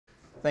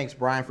Thanks,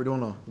 Brian, for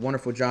doing a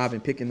wonderful job in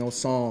picking those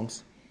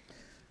songs.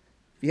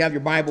 If you have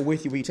your Bible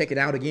with you, will you take it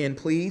out again,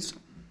 please?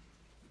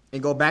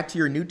 And go back to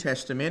your New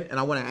Testament. And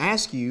I want to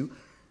ask you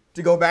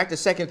to go back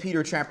to 2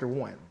 Peter chapter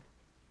 1.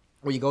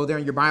 Will you go there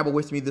in your Bible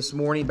with me this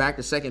morning, back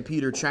to 2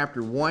 Peter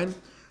chapter 1.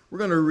 We're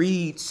going to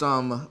read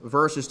some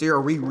verses there,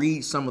 or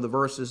reread some of the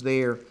verses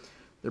there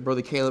that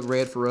Brother Caleb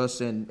read for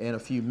us in a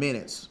few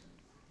minutes.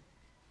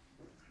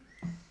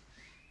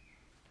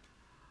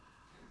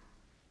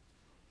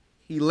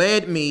 He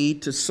led me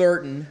to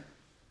certain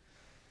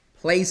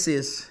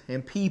places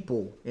and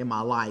people in my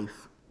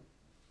life.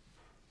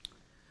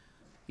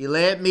 He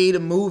led me to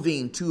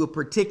moving to a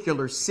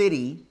particular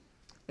city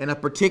in a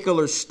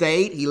particular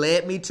state. He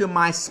led me to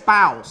my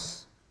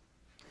spouse.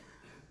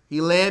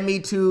 He led me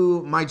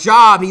to my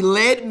job. He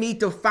led me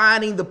to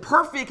finding the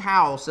perfect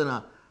house in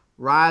a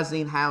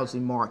rising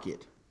housing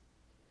market.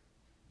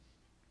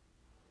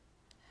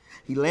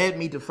 He led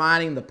me to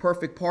finding the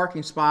perfect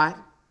parking spot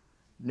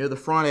near the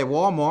front at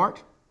Walmart.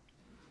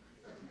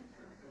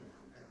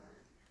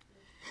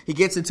 He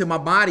gets into my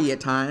body at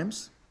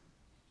times.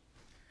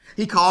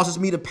 He causes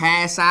me to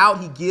pass out.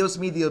 He gives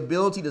me the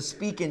ability to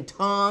speak in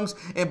tongues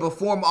and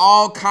perform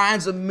all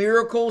kinds of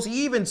miracles.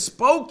 He even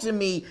spoke to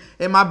me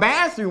in my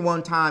bathroom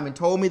one time and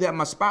told me that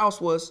my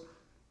spouse was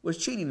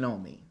cheating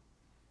on me.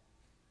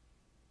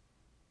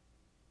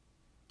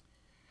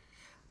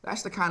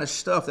 That's the kind of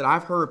stuff that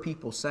I've heard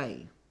people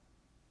say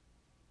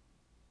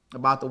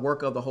about the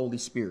work of the Holy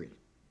Spirit.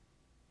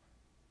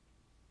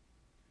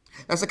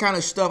 That's the kind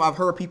of stuff I've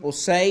heard people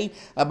say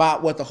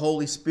about what the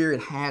Holy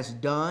Spirit has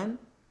done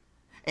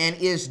and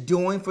is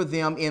doing for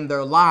them in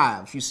their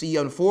lives. You see,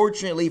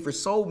 unfortunately, for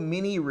so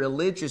many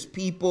religious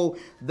people,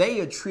 they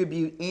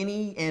attribute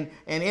any and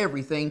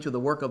everything to the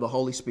work of the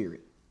Holy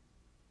Spirit.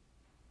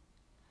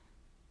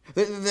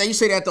 They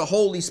say that the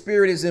Holy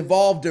Spirit is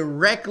involved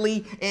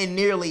directly in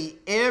nearly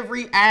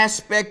every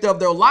aspect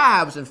of their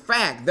lives. In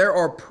fact, there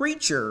are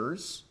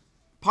preachers,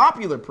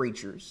 popular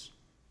preachers,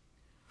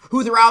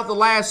 who throughout the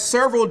last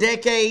several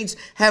decades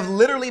have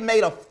literally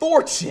made a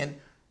fortune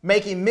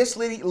making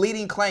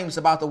misleading claims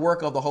about the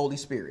work of the Holy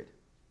Spirit.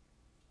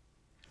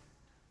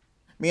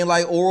 Men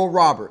like Oral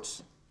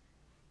Roberts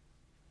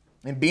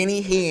and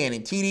Benny Hinn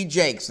and T.D.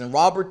 Jakes and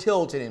Robert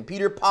Tilton and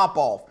Peter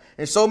Popoff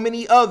and so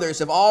many others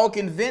have all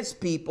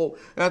convinced people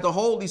that the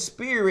Holy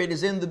Spirit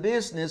is in the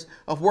business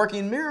of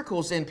working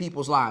miracles in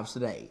people's lives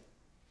today.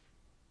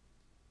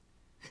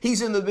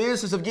 He's in the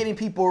business of getting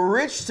people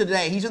rich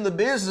today. He's in the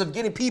business of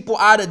getting people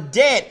out of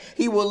debt.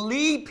 He will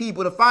lead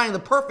people to find the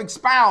perfect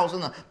spouse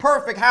and the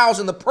perfect house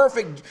and the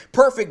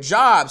perfect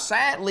job.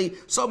 Sadly,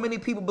 so many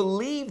people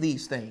believe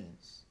these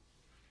things.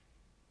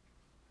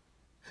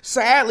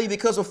 Sadly,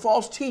 because of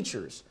false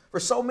teachers, for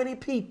so many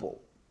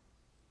people,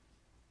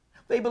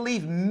 they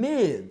believe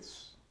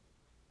myths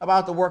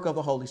about the work of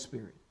the Holy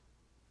Spirit.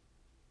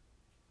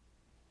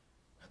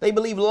 They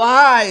believe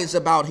lies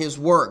about his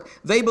work.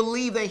 They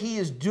believe that he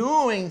is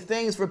doing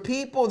things for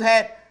people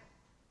that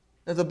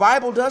the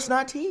Bible does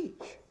not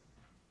teach.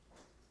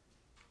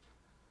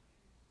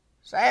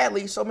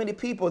 Sadly, so many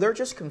people, they're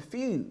just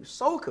confused,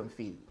 so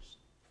confused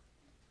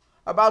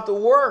about the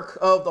work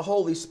of the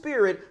Holy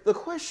Spirit. The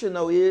question,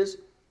 though, is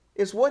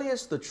what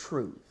is the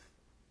truth?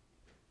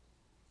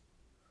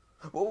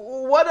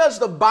 What does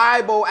the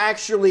Bible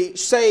actually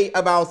say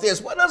about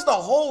this? What does the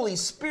Holy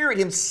Spirit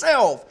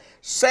himself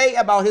say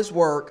about his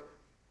work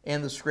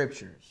in the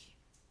Scriptures?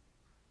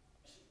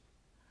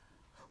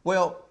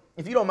 Well,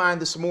 if you don't mind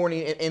this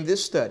morning in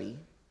this study,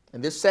 in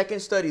this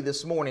second study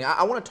this morning,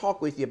 I want to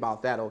talk with you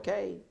about that,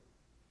 okay?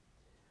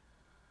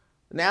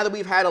 Now that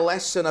we've had a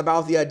lesson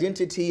about the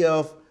identity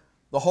of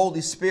the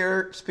Holy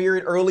Spirit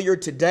earlier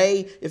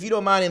today, if you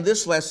don't mind in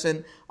this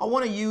lesson, I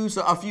want to use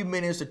a few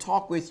minutes to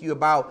talk with you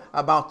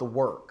about the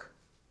work.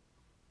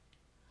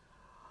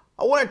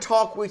 I want to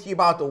talk with you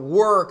about the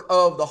work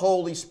of the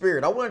Holy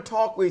Spirit. I want to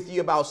talk with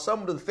you about some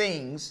of the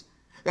things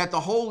that the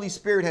Holy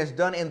Spirit has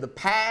done in the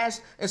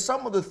past and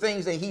some of the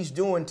things that he's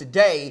doing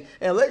today.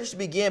 And let's just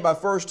begin by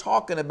first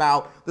talking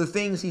about the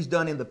things he's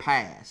done in the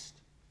past.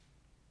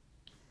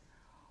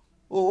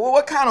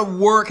 What kind of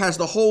work has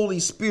the Holy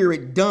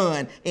Spirit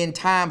done in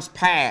times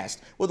past?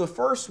 Well, the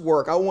first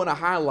work I want to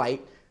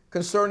highlight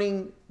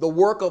concerning the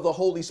work of the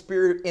Holy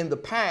Spirit in the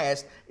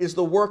past is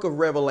the work of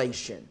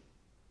revelation.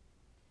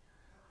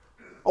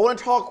 I want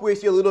to talk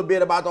with you a little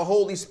bit about the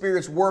Holy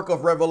Spirit's work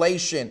of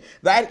revelation.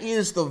 That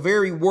is the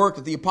very work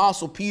that the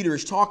Apostle Peter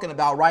is talking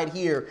about right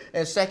here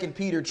in 2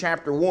 Peter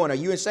chapter 1. Are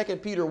you in 2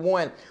 Peter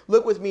 1?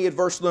 Look with me at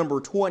verse number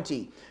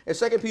 20. In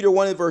 2 Peter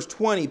 1 and verse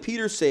 20,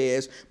 Peter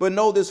says, "But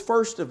know this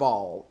first of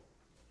all,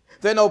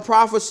 that no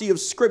prophecy of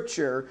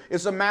Scripture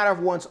is a matter of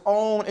one's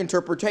own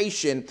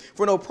interpretation.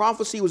 For no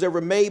prophecy was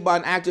ever made by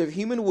an act of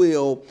human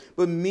will,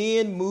 but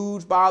men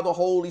moved by the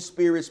Holy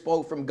Spirit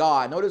spoke from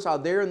God." Notice how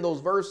there in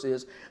those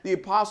verses, the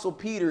Apostle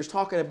Peter is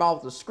talking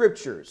about the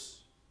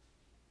Scriptures.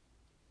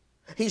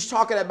 He's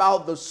talking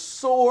about the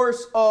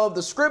source of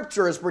the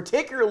Scriptures,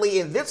 particularly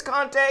in this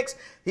context,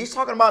 he's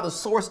talking about the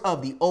source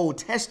of the Old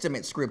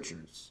Testament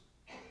Scriptures.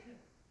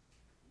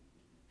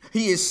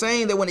 He is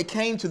saying that when it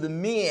came to the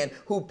men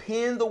who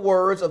penned the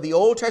words of the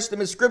Old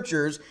Testament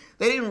scriptures,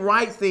 they didn't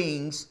write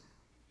things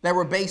that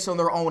were based on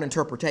their own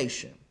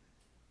interpretation.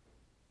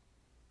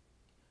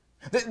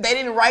 They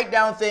didn't write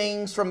down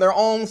things from their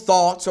own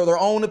thoughts or their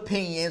own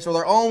opinions or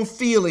their own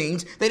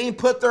feelings. They didn't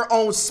put their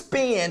own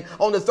spin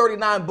on the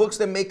 39 books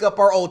that make up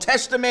our Old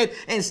Testament.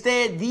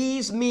 Instead,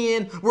 these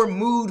men were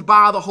moved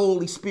by the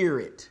Holy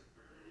Spirit.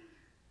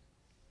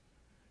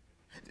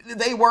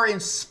 They were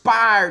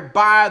inspired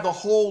by the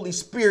Holy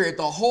Spirit.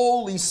 The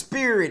Holy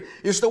Spirit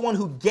is the one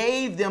who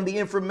gave them the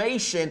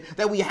information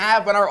that we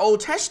have in our Old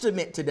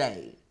Testament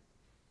today.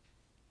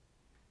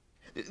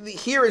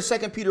 Here in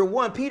 2 Peter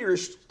 1, Peter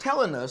is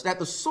telling us that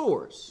the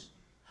source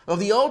of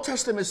the Old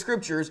Testament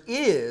scriptures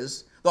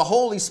is the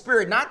Holy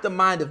Spirit, not the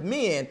mind of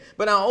men.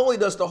 But not only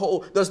does the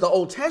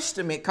Old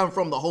Testament come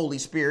from the Holy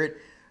Spirit,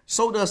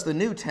 so does the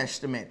New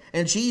Testament.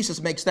 And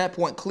Jesus makes that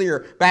point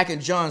clear back in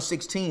John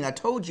 16. I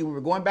told you we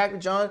were going back to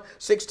John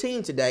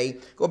 16 today.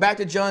 Go back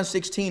to John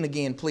 16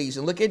 again, please.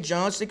 And look at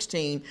John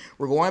 16.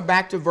 We're going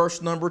back to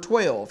verse number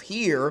 12.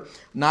 Here,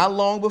 not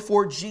long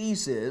before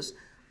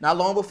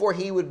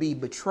he would be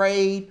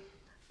betrayed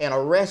and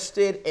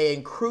arrested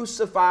and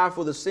crucified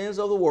for the sins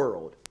of the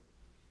world,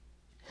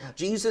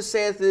 Jesus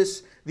said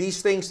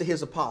these things to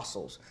his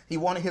apostles. He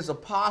wanted his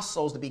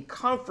apostles to be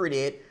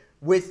comforted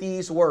with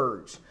these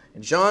words.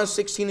 In John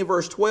 16 and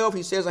verse 12,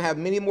 he says, I have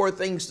many more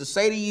things to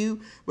say to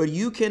you, but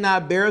you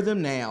cannot bear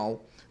them now.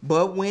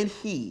 But when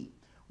he,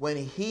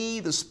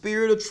 the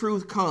Spirit of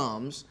truth,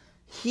 comes,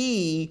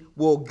 he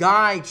will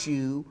guide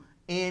you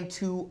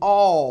into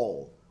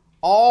all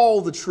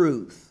the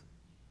truth.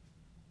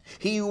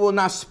 He will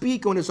not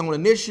speak on his own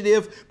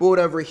initiative, but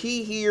whatever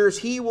he hears,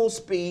 he will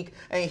speak,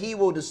 and he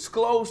will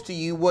disclose to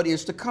you what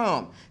is to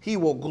come. He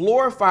will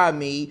glorify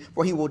me,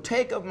 for he will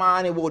take of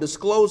mine and will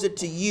disclose it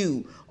to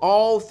you.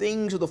 All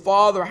things that the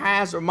Father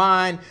has are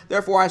mine.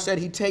 Therefore I said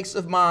he takes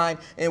of mine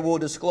and will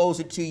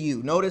disclose it to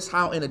you. Notice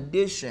how in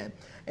addition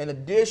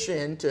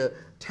to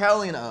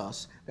telling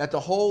us that the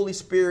Holy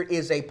Spirit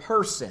is a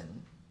person,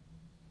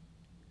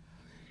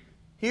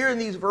 here in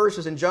these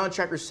verses in John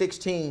chapter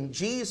 16,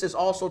 Jesus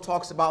also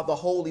talks about the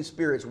Holy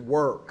Spirit's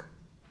work.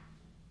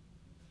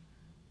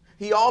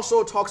 He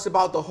also talks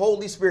about the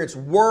Holy Spirit's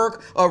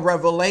work of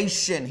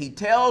revelation. He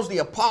tells the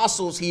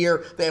apostles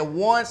here that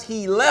once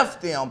he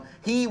left them,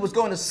 he was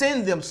going to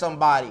send them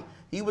somebody.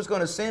 He was going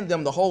to send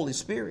them the Holy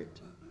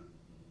Spirit.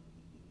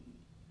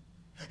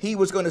 He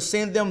was going to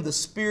send them the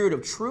Spirit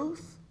of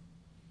truth.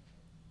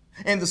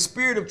 And the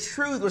Spirit of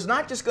truth was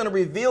not just going to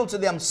reveal to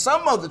them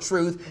some of the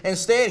truth.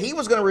 Instead, he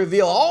was going to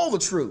reveal all the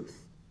truth.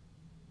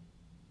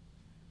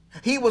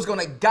 He was going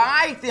to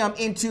guide them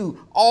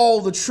into all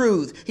the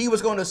truth. He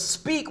was going to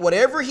speak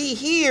whatever he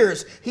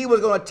hears. He was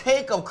going to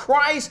take of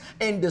Christ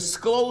and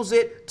disclose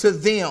it to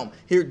them.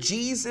 Here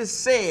Jesus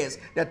says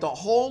that the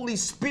Holy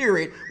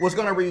Spirit was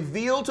going to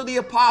reveal to the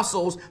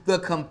apostles the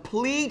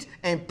complete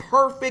and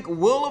perfect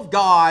will of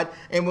God.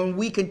 And when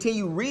we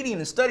continue reading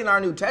and studying our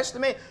New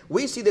Testament,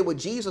 we see that what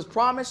Jesus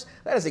promised,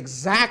 that is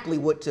exactly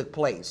what took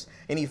place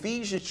in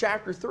Ephesians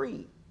chapter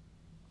 3.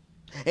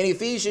 In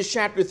Ephesians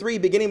chapter 3,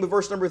 beginning with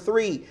verse number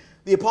 3,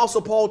 the Apostle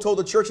Paul told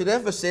the church at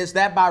Ephesus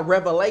that by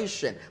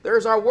revelation,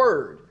 there's our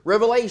word,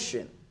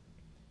 revelation,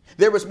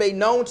 there was made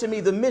known to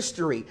me the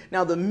mystery.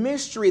 Now, the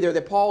mystery there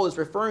that Paul is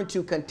referring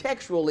to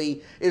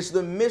contextually is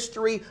the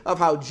mystery of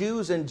how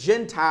Jews and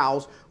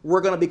Gentiles were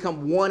going to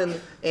become one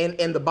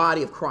in the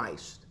body of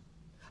Christ.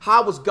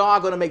 How was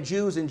God going to make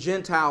Jews and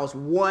Gentiles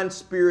one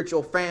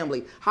spiritual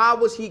family? How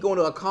was he going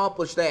to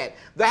accomplish that?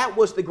 That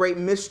was the great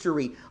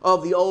mystery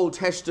of the Old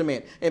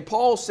Testament. And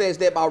Paul says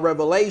that by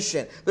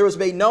revelation, there was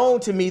made known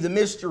to me the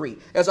mystery,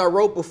 as I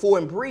wrote before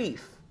in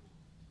brief.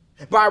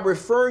 By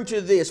referring to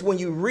this, when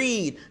you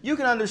read, you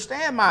can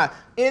understand my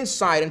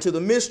insight into the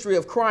mystery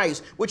of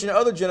Christ, which in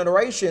other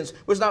generations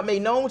was not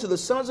made known to the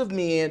sons of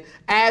men,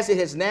 as it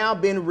has now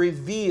been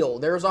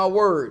revealed. There's our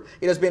word.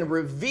 It has been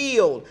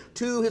revealed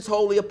to his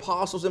holy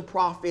apostles and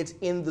prophets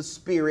in the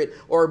Spirit,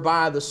 or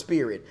by the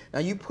Spirit. Now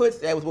you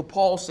put that with what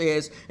Paul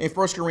says in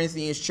 1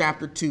 Corinthians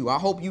chapter 2. I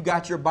hope you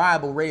got your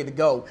Bible ready to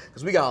go,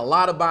 because we got a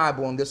lot of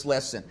Bible in this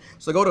lesson.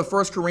 So go to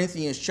 1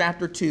 Corinthians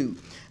chapter 2.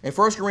 In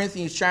 1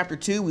 Corinthians chapter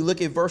 2, we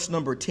look at verse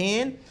number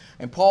 10.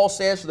 And Paul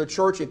says to the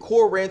church in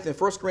Corinth in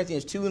 1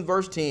 Corinthians 2 and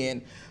verse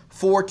 10,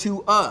 for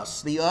to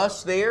us, the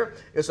us there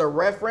is a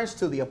reference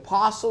to the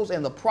apostles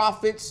and the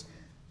prophets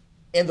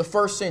in the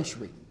first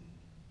century.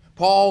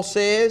 Paul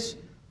says,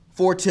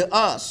 for to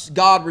us,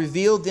 God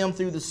revealed them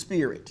through the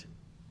Spirit.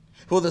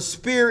 For the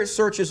Spirit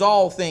searches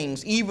all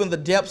things, even the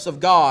depths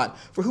of God.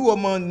 For who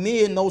among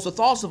men knows the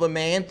thoughts of a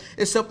man,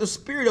 except the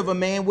spirit of a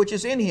man which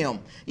is in him?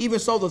 Even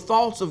so, the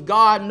thoughts of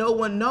God no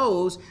one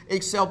knows,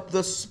 except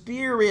the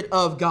Spirit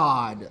of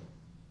God.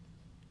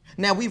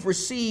 Now we've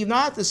received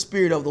not the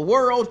spirit of the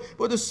world,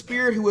 but the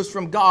Spirit who is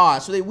from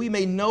God, so that we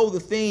may know the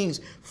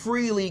things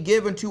freely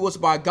given to us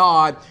by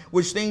God,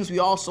 which things we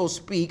also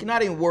speak,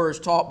 not in words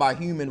taught by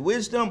human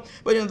wisdom,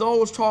 but in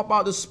those taught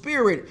by the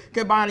Spirit,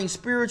 combining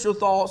spiritual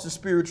thoughts and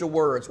spiritual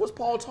words. What's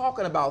Paul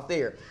talking about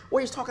there?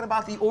 Well, he's talking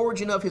about the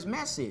origin of his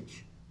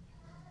message.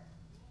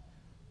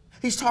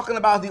 He's talking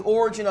about the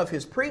origin of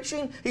his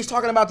preaching. He's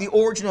talking about the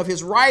origin of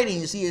his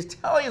writings. He is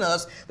telling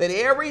us that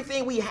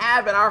everything we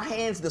have in our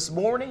hands this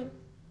morning,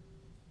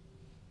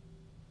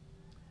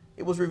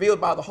 it was revealed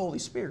by the Holy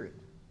Spirit.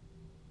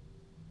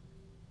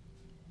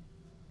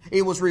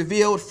 It was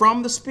revealed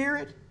from the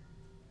Spirit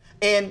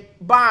and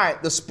by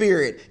the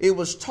Spirit. It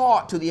was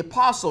taught to the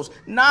apostles,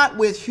 not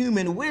with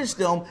human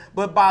wisdom,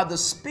 but by the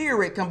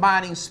Spirit,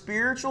 combining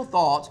spiritual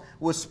thoughts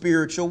with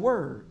spiritual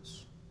words.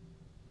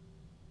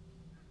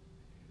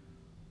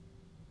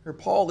 Here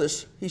Paul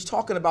he's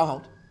talking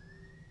about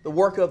the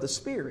work of the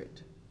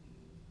Spirit.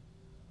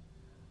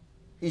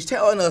 He's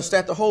telling us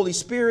that the Holy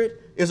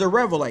Spirit is a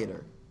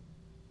revelator.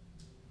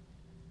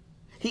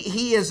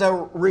 He is a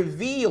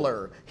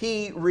revealer.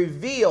 He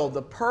revealed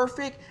the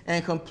perfect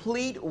and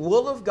complete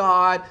will of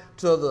God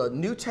to the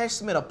New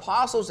Testament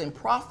apostles and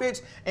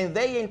prophets, and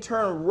they in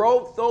turn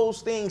wrote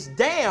those things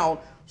down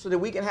so that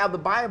we can have the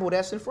Bible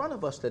that's in front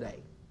of us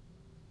today.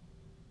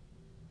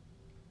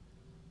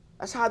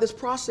 That's how this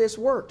process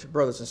worked,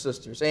 brothers and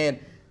sisters. And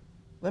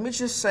let me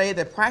just say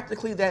that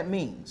practically that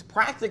means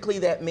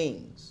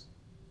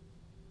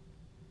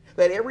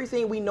that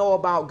everything we know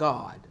about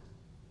God,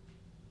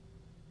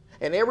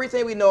 and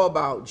everything we know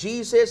about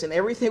Jesus, and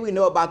everything we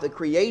know about the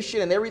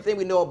creation, and everything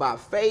we know about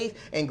faith,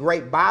 and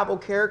great Bible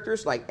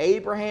characters like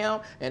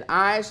Abraham and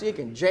Isaac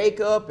and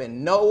Jacob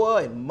and Noah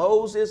and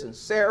Moses and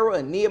Sarah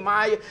and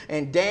Nehemiah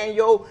and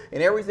Daniel,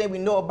 and everything we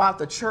know about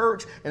the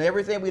church, and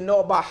everything we know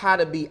about how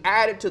to be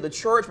added to the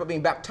church by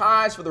being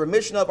baptized for the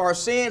remission of our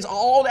sins,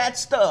 all that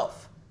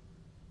stuff,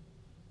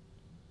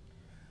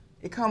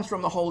 it comes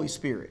from the Holy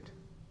Spirit.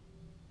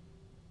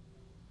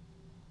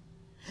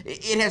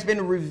 It has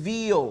been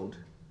revealed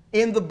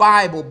in the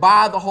Bible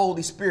by the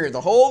Holy Spirit. The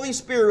Holy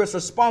Spirit is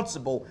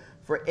responsible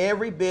for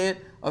every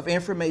bit of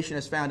information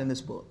that's found in this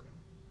book.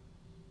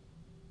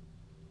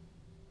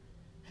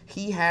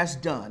 He has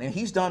done, and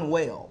he's done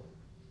well,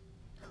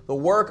 the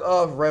work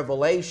of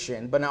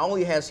revelation. But not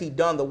only has he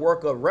done the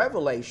work of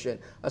revelation,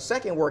 a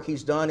second work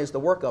he's done is the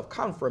work of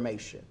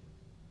confirmation.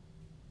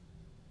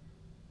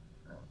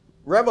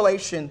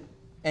 Revelation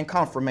and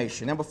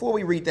confirmation. Now, before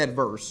we read that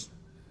verse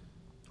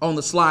on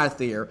the slide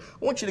there,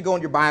 I want you to go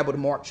in your Bible to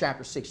Mark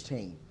chapter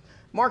 16.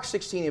 Mark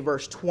 16 and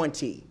verse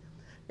 20.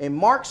 In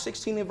Mark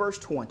 16 and verse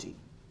 20,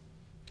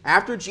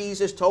 after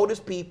Jesus told his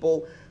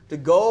people to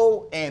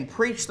go and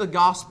preach the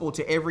gospel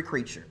to every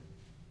creature,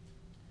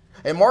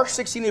 in Mark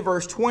 16 and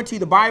verse 20,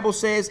 the Bible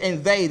says,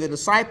 and they, the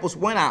disciples,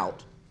 went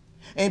out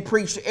and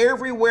preached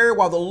everywhere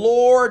while the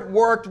Lord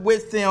worked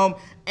with them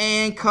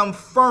and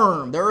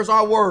confirmed, there's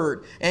our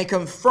word, and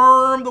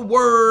confirmed the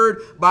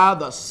word by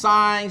the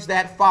signs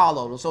that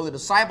followed. So the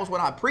disciples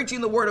went out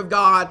preaching the word of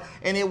God,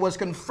 and it was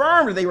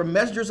confirmed that they were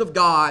messengers of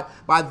God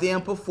by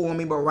them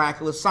performing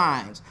miraculous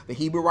signs. The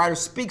Hebrew writer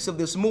speaks of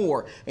this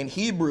more in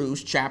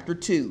Hebrews chapter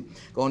 2.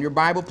 Go in your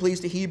Bible, please,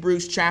 to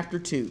Hebrews chapter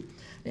 2.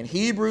 In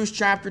Hebrews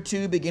chapter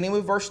 2, beginning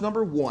with verse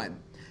number 1,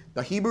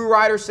 the Hebrew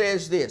writer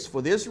says this: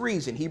 for this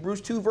reason,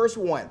 Hebrews 2 verse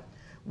 1,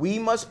 we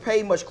must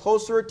pay much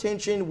closer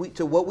attention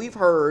to what we've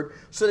heard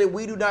so that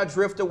we do not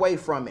drift away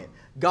from it.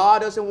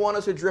 God doesn't want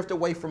us to drift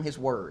away from his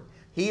word.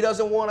 He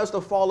doesn't want us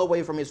to fall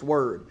away from his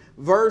word.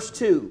 Verse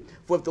 2,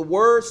 for if the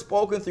word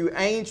spoken through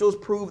angels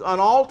proved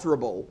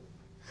unalterable,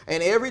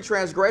 and every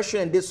transgression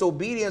and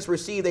disobedience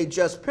received a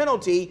just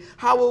penalty,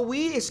 how will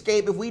we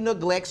escape if we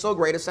neglect so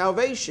great a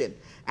salvation?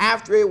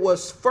 After it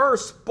was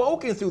first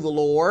spoken through the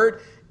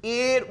Lord,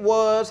 it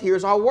was,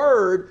 here's our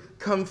word,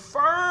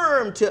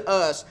 confirmed to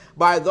us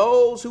by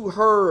those who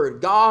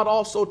heard, God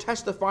also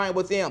testifying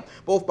with them,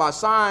 both by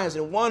signs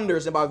and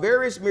wonders and by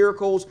various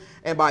miracles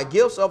and by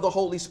gifts of the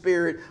Holy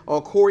Spirit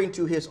according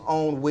to his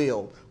own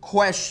will.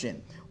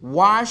 Question: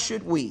 why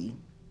should we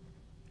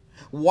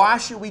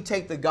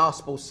take the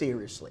gospel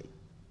seriously?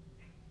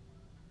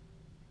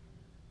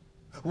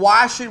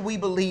 Why should we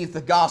believe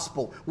the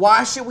gospel?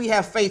 Why should we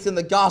have faith in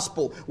the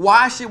gospel?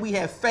 Why should we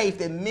have faith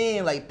that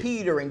men like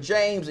Peter and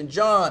James and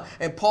John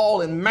and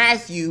Paul and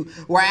Matthew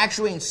were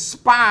actually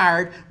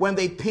inspired when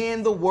they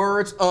penned the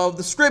words of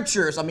the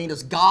scriptures? I mean,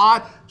 does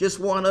God just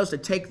want us to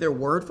take their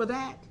word for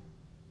that?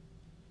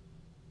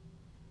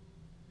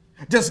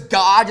 Does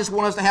God just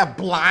want us to have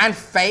blind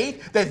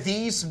faith that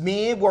these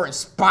men were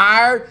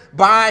inspired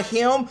by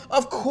him?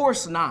 Of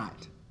course not.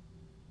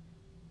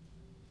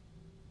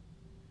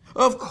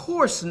 Of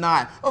course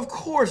not. Of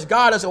course,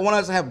 God doesn't want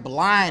us to have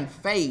blind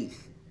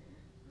faith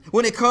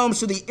when it comes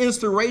to the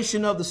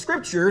inspiration of the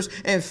scriptures.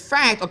 In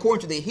fact,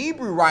 according to the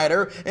Hebrew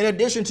writer, in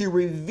addition to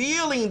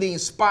revealing the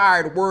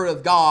inspired word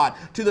of God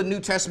to the New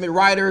Testament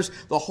writers,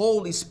 the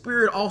Holy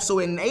Spirit also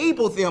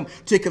enabled them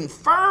to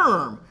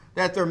confirm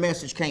that their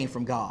message came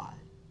from God.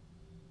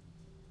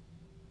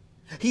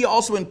 He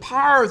also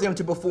empowered them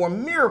to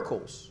perform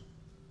miracles,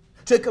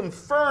 to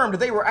confirm that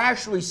they were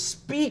actually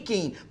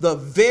speaking the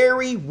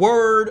very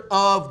word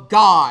of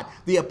God.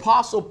 The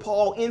Apostle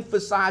Paul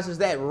emphasizes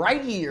that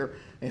right here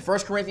in 1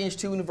 Corinthians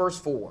 2 and verse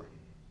 4.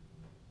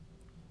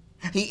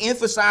 He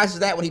emphasizes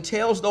that when he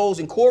tells those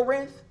in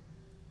Corinth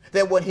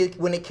that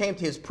when it came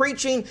to his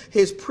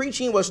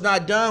preaching was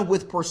not done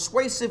with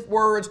persuasive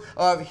words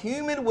of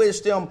human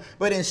wisdom,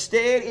 but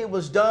instead it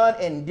was done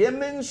in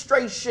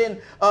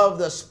demonstration of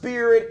the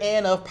Spirit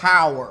and of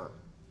power.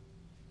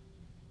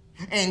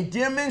 And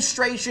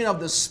demonstration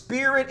of the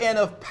Spirit and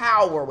of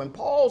power. When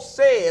Paul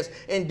says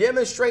in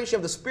demonstration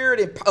of the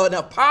Spirit and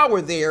of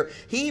power there,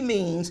 he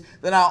means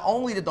that not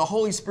only did the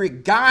Holy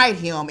Spirit guide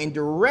him and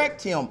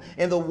direct him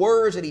in the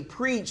words that he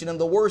preached and in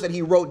the words that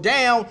he wrote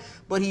down,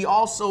 but he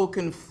also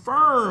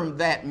confirmed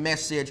that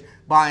message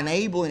by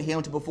enabling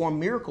him to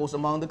perform miracles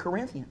among the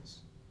Corinthians.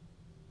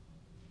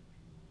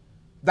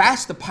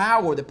 That's the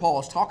power that Paul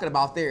is talking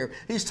about there.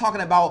 He's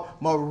talking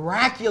about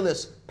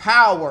miraculous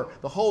power.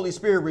 The Holy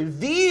Spirit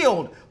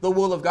revealed the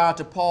will of God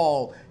to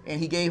Paul, and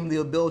he gave him the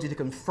ability to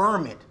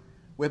confirm it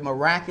with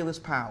miraculous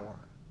power.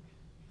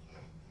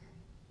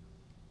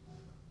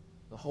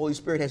 The Holy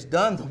Spirit has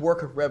done the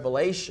work of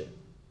revelation,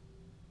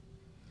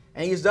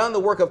 and he's done the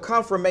work of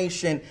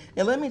confirmation.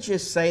 And let me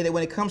just say that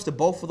when it comes to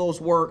both of those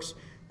works,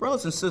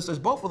 brothers and sisters,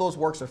 both of those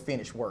works are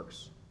finished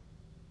works.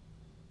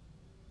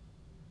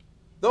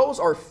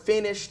 Those are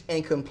finished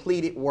and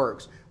completed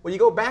works. Will you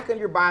go back in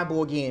your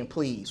Bible again,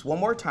 please, one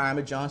more time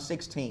to John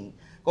 16.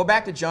 Go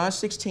back to John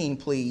 16,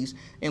 please,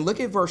 and look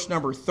at verse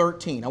number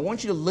 13. I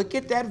want you to look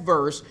at that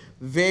verse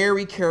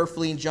very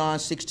carefully in John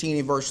 16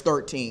 and verse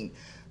 13.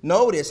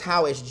 Notice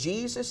how as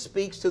Jesus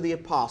speaks to the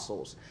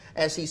apostles,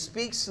 as he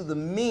speaks to the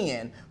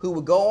men who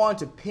would go on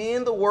to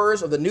pen the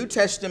words of the New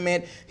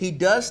Testament, he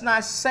does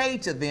not say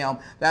to them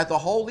that the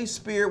Holy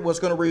Spirit was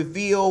going to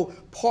reveal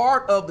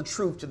part of the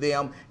truth to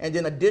them and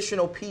then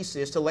additional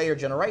pieces to later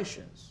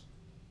generations.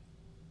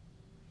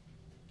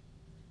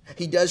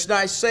 He does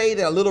not say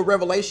that a little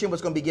revelation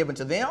was going to be given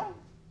to them,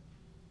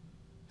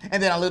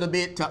 and then a little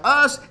bit to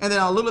us, and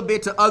then a little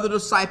bit to other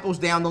disciples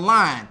down the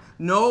line.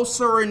 No,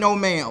 sir, and no,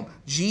 ma'am.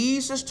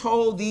 Jesus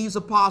told these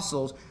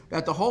apostles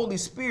that the Holy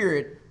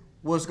Spirit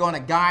was going to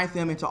guide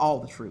them into all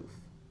the truth.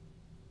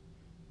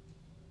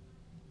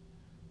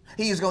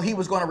 He was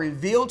going to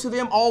reveal to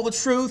them all the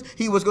truth.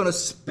 He was going to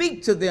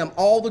speak to them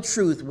all the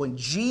truth. When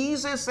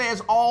Jesus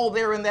says all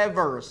there in that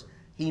verse,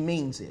 he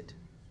means it.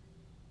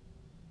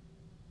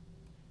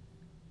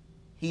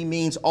 He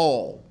means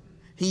all.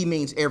 He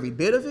means every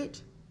bit of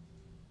it,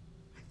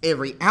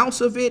 every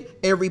ounce of it,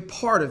 every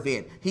part of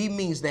it. He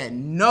means that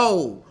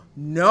no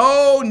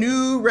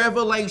new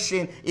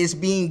revelation is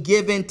being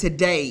given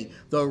today.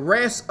 The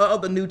rest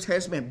of the New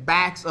Testament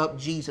backs up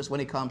Jesus when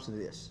it comes to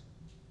this.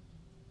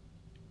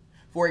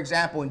 For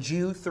example, in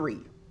Jude 3,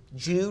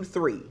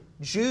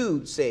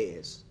 Jude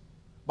says,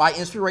 by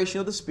inspiration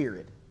of the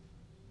Spirit,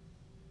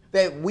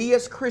 that we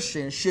as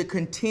Christians should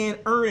contend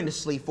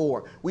earnestly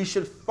for. We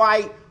should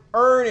fight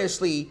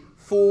earnestly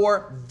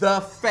for the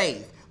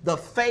faith. The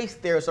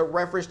faith there is a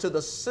reference to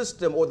the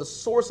system or the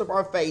source of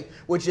our faith,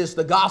 which is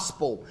the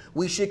gospel.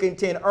 We should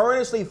contend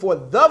earnestly for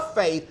the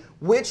faith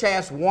which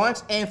has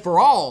once and for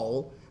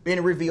all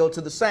been revealed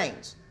to the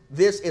saints.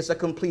 This is a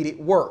completed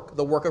work,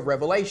 the work of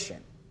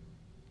revelation.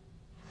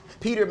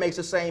 Peter makes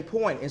the same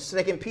point in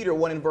 2 Peter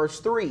 1 and verse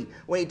 3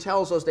 when he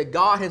tells us that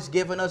God has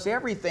given us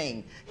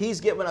everything.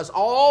 He's given us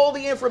all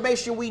the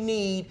information we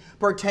need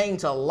pertaining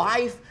to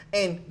life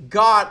and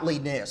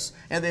godliness.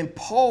 And then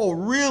Paul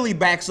really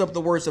backs up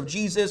the words of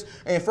Jesus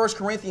in 1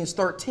 Corinthians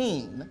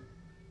 13,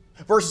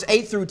 verses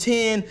 8 through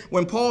 10,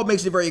 when Paul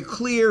makes it very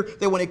clear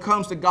that when it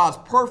comes to God's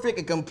perfect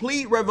and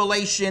complete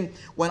revelation,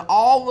 when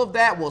all of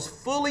that was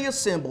fully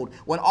assembled,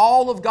 when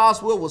all of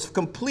God's will was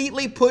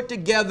completely put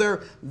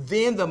together,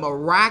 then the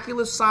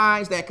miraculous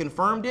signs that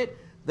confirmed it,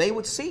 they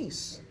would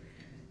cease.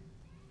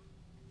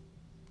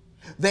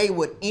 They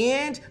would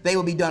end, they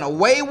would be done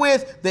away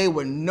with, they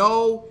would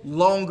no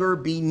longer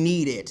be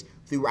needed.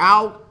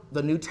 Throughout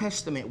the New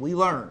Testament, we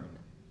learn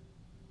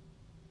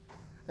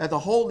that the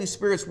Holy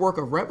Spirit's work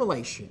of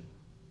revelation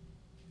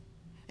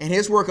and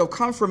his work of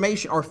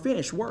confirmation are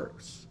finished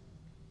works.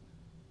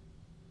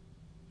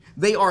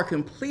 They are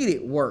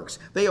completed works.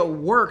 They are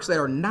works that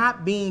are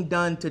not being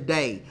done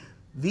today.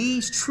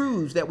 These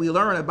truths that we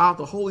learn about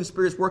the Holy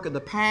Spirit's work of the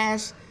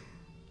past,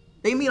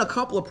 they mean a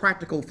couple of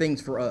practical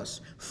things for us.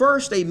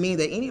 First, they mean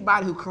that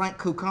anybody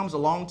who comes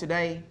along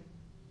today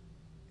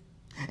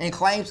and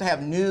claims to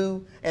have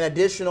new and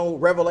additional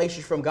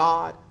revelation from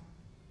God,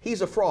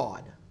 he's a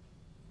fraud.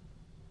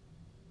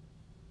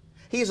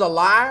 He's a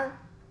liar.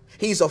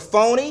 He's a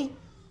phony.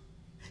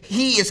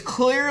 He is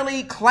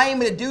clearly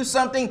claiming to do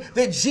something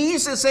that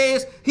Jesus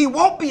says he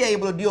won't be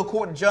able to do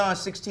according to John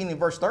 16 and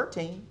verse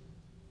 13.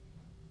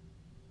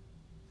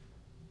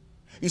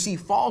 You see,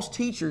 false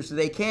teachers,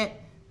 they can't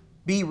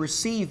be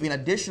receiving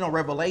additional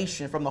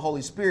revelation from the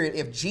Holy Spirit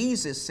if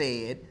Jesus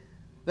said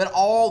that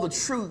all the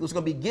truth was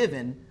going to be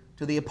given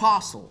to the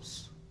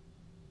apostles.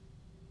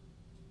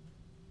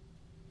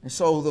 And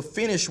so the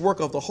finished work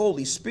of the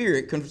Holy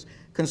Spirit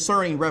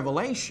concerning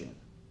revelation,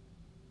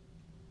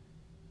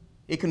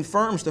 it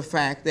confirms the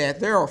fact that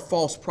there are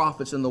false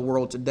prophets in the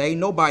world today.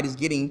 Nobody's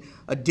getting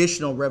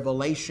additional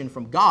revelation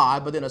from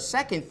God. But then a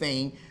second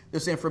thing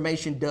this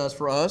information does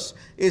for us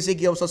is it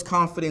gives us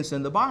confidence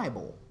in the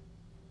Bible.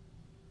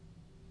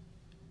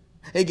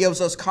 It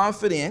gives us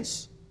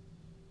confidence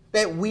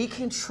that we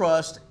can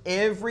trust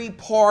every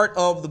part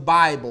of the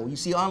Bible. You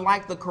see,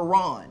 unlike the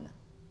Quran,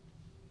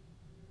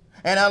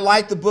 and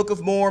unlike the Book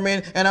of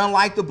Mormon, and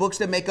unlike the books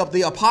that make up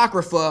the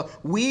Apocrypha,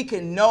 we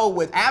can know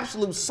with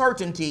absolute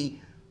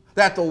certainty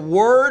that the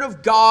Word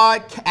of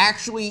God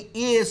actually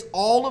is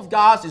all of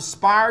God's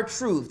inspired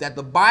truth, that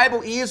the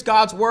Bible is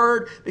God's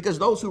Word, because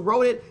those who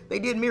wrote it, they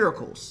did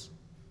miracles.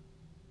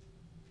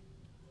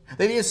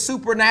 They did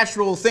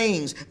supernatural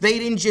things. They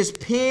didn't just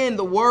pen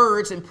the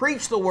words and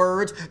preach the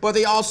words, but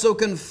they also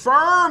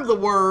confirmed the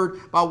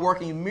Word by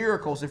working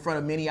miracles in front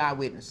of many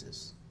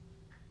eyewitnesses.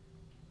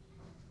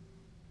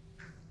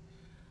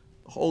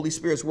 The Holy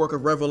Spirit's work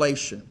of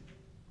revelation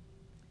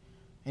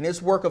and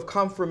His work of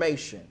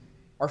confirmation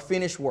are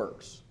finished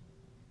works.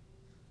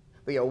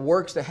 They are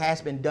works that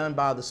has been done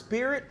by the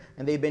Spirit,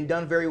 and they've been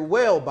done very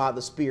well by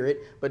the Spirit.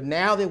 But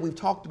now that we've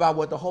talked about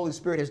what the Holy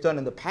Spirit has done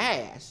in the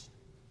past,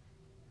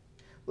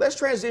 let's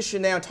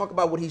transition now and talk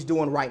about what He's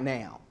doing right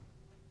now.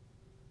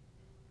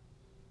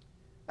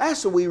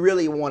 That's what we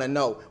really want to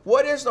know.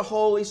 What is the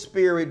Holy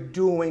Spirit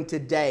doing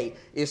today?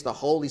 Is the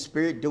Holy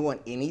Spirit doing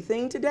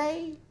anything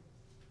today?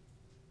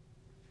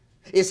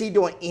 Is He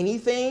doing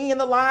anything in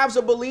the lives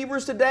of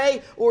believers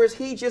today? Or is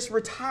He just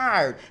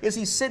retired? Is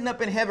He sitting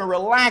up in heaven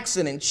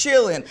relaxing and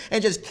chilling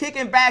and just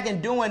kicking back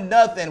and doing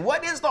nothing?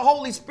 What is the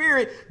Holy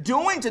Spirit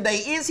doing today?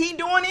 Is He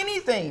doing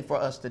anything for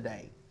us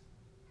today?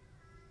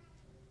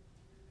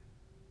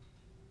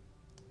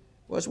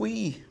 Well, as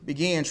we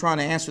begin trying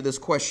to answer this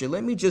question,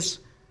 let me just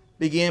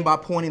begin by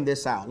pointing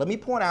this out. Let me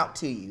point out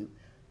to you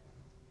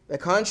that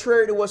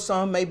contrary to what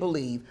some may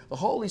believe, the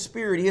Holy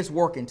Spirit is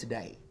working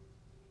today.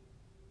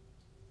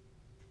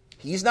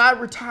 He's not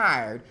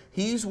retired.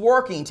 He's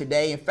working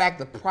today. In fact,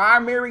 the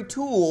primary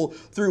tool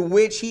through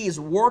which He is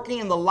working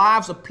in the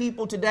lives of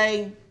people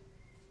today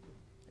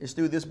is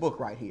through this book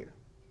right here.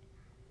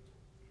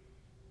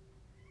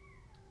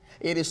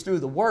 It is through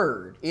the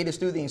Word. It is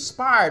through the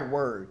inspired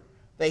Word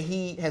that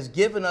He has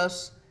given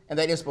us and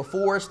that is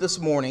before us this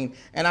morning.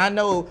 And I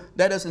know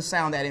that doesn't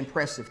sound that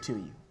impressive to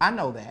you. I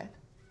know that.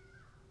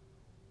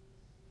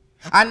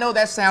 I know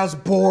that sounds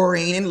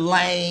boring and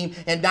lame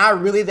and not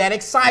really that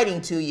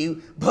exciting to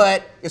you,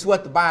 but it's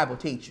what the Bible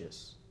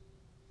teaches.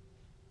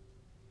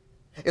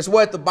 It's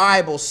what the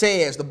Bible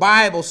says. The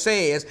Bible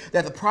says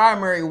that the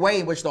primary way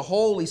in which the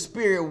Holy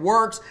Spirit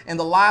works in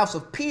the lives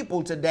of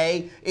people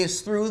today is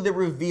through the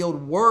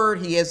revealed Word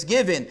He has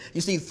given.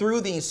 You see,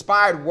 through the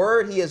inspired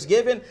Word He has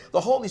given,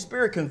 the Holy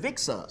Spirit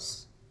convicts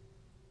us.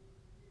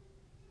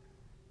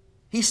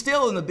 He's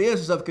still in the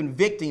business of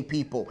convicting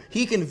people.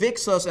 He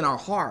convicts us in our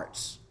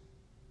hearts.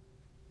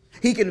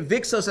 He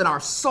convicts us in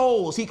our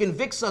souls. He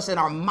convicts us in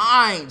our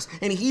minds.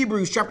 In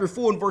Hebrews chapter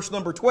 4 and verse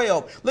number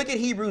 12. Look at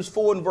Hebrews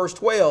 4 and verse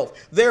 12.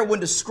 There, when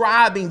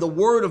describing the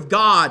Word of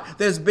God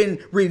that has been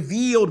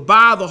revealed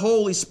by the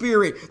Holy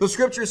Spirit, the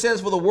Scripture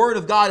says, "For the Word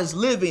of God is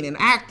living and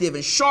active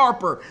and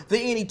sharper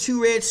than any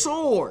two-edged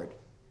sword,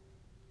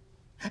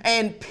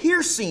 and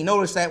piercing,"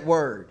 notice that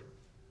word,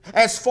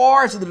 "as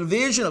far as the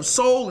division of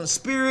soul and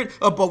spirit,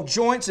 of both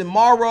joints and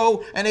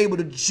marrow, and able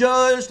to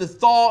judge the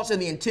thoughts and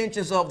the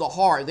intentions of the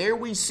heart." There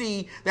we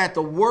see that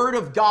the Word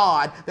of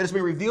God that has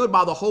been revealed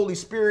by the Holy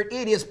Spirit,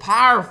 it is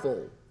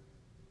powerful.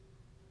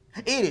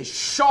 It is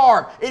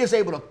sharp. It is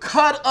able to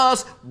cut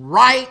us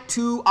right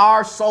to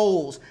our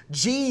souls.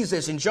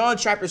 Jesus in John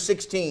chapter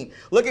 16.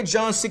 Look at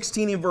John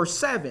 16 and verse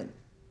 7.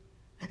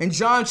 In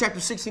John chapter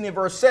 16 and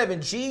verse 7,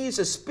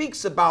 Jesus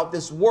speaks about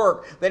this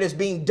work that is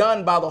being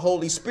done by the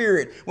Holy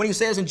Spirit. When He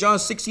says in John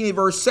 16 and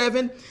verse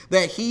 7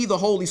 that He, the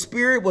Holy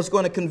Spirit, was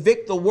going to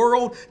convict the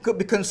world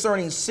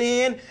concerning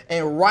sin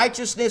and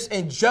righteousness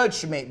and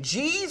judgment.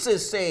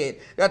 Jesus said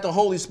that the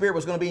Holy Spirit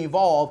was going to be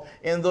involved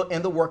in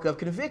the work of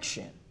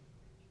conviction.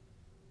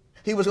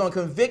 He was going to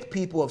convict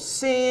people of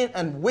sin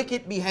and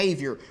wicked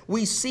behavior.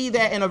 We see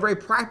that in a very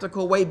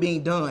practical way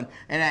being done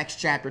in Acts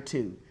chapter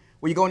 2.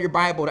 When you go in your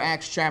Bible to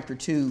Acts chapter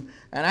 2,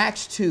 and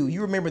Acts 2,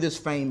 you remember this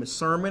famous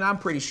sermon. I'm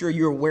pretty sure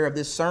you're aware of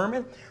this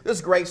sermon. This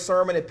great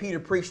sermon that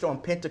Peter preached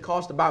on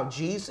Pentecost about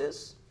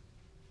Jesus.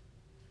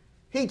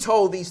 He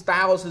told these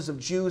thousands of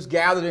Jews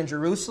gathered in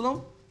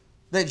Jerusalem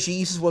that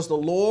Jesus was the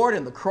Lord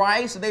and the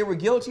Christ, and they were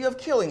guilty of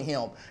killing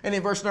Him. And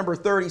in verse number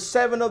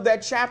 37 of that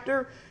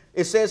chapter,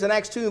 it says in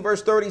Acts 2,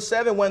 verse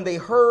 37, when they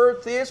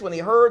heard this, when they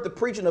heard the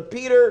preaching of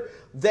Peter,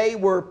 they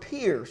were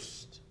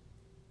pierced.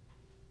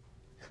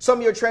 Some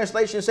of your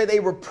translations say they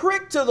were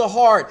pricked to the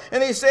heart.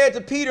 And they said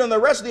to Peter and the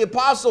rest of the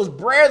apostles,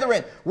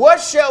 "Brethren, what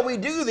shall we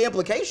do?" The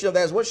implication of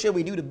that is, what shall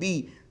we do to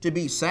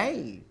be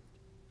saved?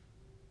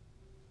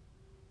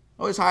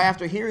 Notice how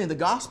after hearing the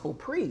gospel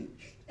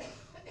preached,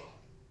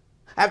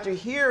 after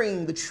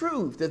hearing the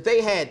truth that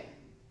they had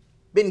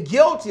been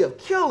guilty of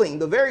killing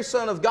the very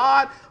Son of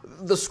God,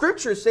 the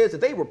scripture says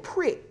that they were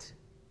pricked.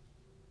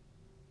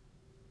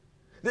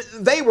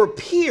 They were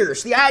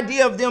pierced. The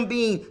idea of them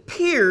being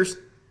pierced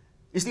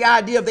is the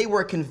idea of they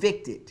were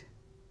convicted.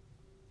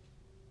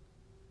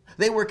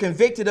 They were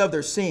convicted of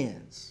their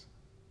sins.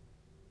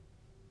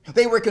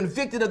 They were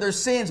convicted of their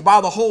sins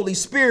by the Holy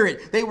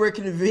Spirit. They were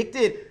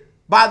convicted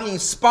by the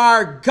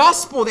inspired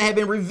gospel that had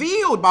been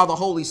revealed by the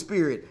Holy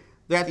Spirit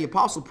that the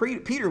Apostle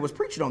Peter was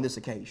preaching on this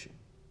occasion.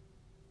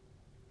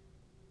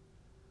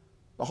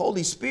 The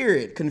Holy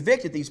Spirit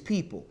convicted these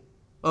people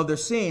of their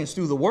sins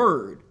through the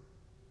Word.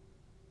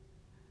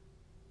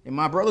 And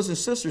my brothers and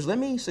sisters, let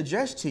me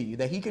suggest to you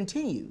that He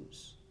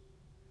continues.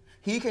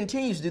 He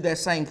continues to do that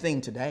same thing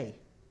today.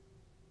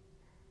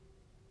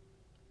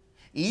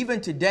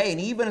 Even today, and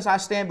even as I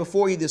stand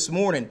before you this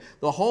morning,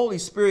 the Holy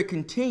Spirit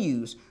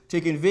continues to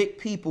convict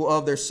people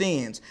of their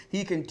sins.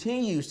 He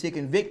continues to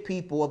convict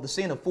people of the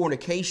sin of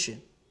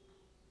fornication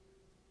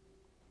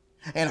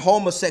and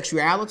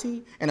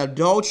homosexuality and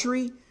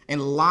adultery and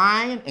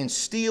lying and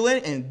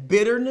stealing and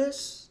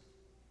bitterness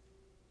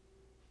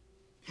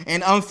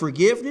and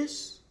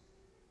unforgiveness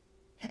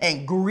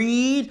and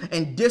greed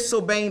and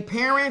disobeying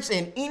parents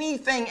and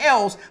anything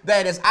else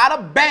that is out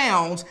of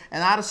bounds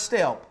and out of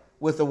step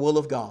with the will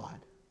of God.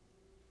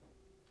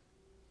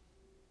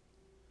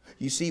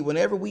 You see,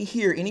 whenever we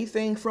hear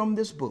anything from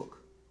this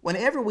book,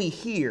 whenever we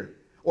hear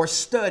or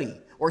study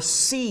or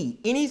see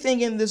anything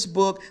in this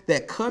book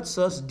that cuts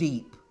us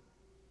deep,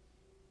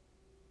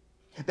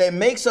 that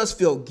makes us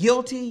feel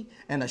guilty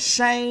and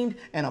ashamed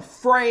and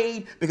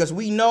afraid because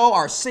we know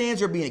our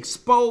sins are being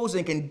exposed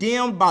and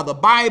condemned by the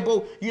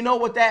Bible, you know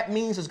what that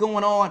means is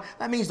going on?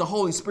 That means the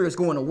Holy Spirit is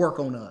going to work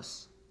on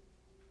us.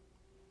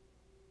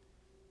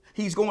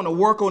 He's going to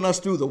work on us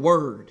through the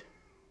Word.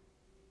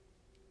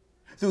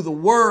 Through the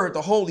Word,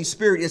 the Holy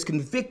Spirit is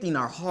convicting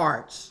our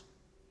hearts.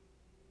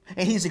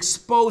 And He's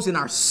exposing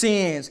our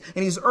sins.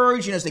 And He's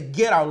urging us to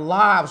get our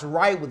lives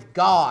right with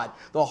God.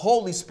 The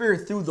Holy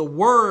Spirit, through the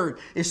Word,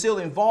 is still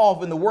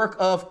involved in the work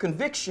of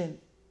conviction.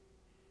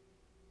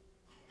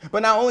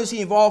 But not only is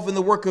He involved in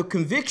the work of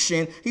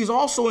conviction, He's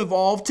also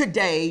involved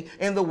today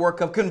in the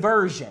work of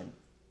conversion.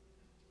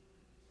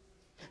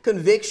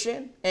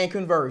 Conviction and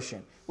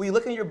conversion. Will you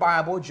look in your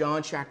Bible,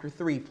 John chapter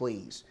 3,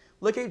 please?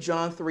 Look at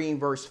John 3 and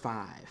verse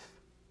 5.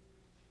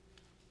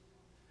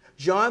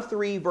 John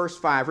 3, verse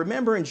 5.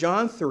 Remember in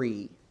John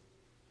 3,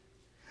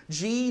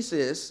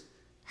 Jesus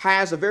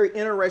has a very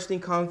interesting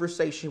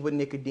conversation with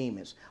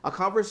Nicodemus. A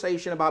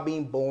conversation about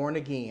being born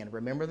again.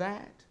 Remember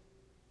that?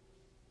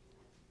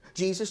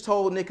 Jesus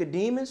told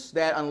Nicodemus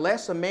that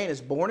unless a man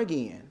is born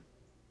again,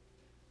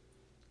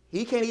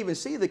 he can't even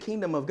see the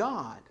kingdom of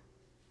God.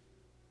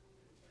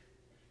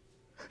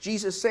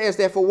 Jesus says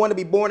that for one to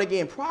be born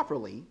again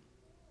properly,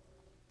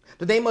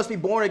 that they must be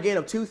born again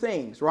of two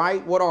things,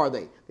 right? What are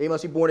they? They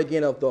must be born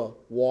again of the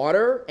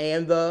water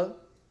and the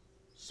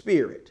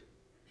Spirit.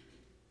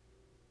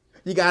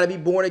 You got to be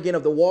born again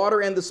of the water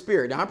and the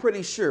Spirit. Now, I'm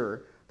pretty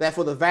sure that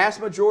for the vast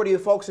majority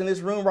of folks in this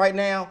room right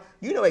now,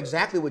 you know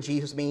exactly what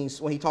Jesus means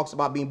when He talks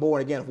about being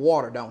born again of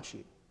water, don't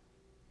you?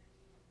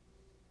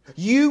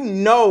 You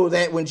know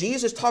that when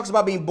Jesus talks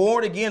about being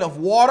born again of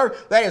water,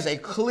 that is a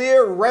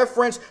clear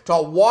reference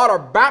to water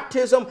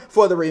baptism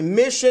for the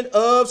remission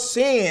of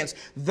sins.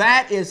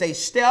 That is a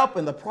step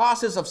in the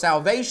process of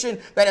salvation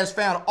that is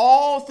found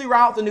all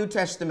throughout the New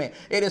Testament.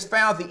 It is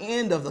found at the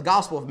end of the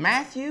Gospel of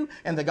Matthew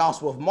and the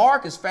Gospel of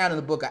Mark. It's found in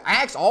the book of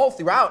Acts, all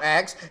throughout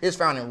Acts. It's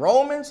found in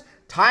Romans,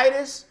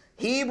 Titus,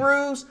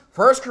 Hebrews,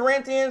 1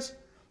 Corinthians.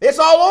 It's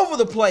all over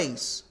the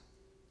place.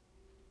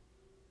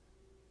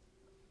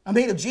 I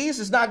mean, if Jesus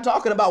is not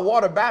talking about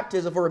water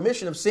baptism for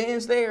remission of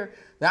sins there,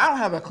 then I don't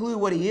have a clue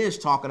what He is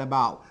talking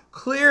about.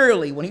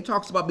 Clearly, when He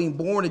talks about being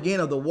born again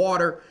of the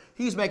water,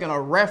 He's making a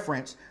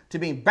reference to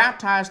being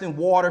baptized in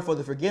water for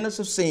the forgiveness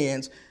of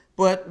sins.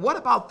 But what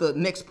about the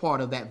next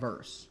part of that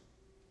verse?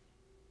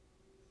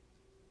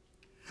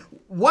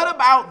 What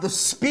about the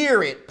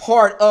Spirit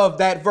part of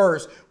that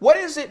verse? What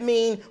does it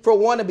mean for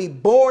one to be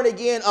born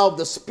again of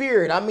the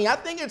Spirit? I mean, I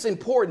think it's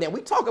important that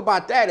we talk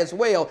about that as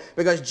well,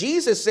 because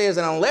Jesus says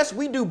that unless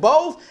we do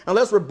both,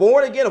 unless we're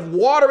born again of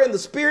water and the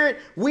Spirit,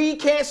 we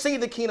can't see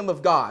the kingdom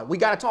of God. We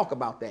got to talk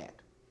about that.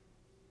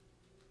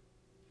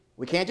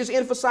 We can't just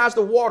emphasize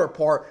the water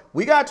part.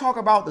 We got to talk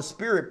about the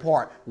Spirit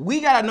part. We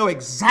got to know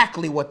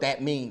exactly what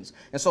that means.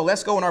 And so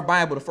let's go in our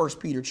Bible to 1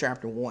 Peter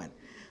chapter 1.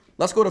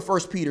 Let's go to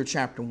 1 Peter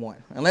chapter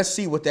 1, and let's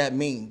see what that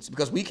means,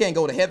 because we can't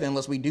go to heaven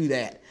unless we do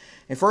that.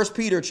 In 1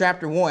 Peter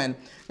chapter 1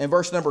 and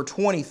verse number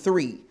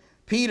 23,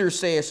 Peter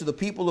says to the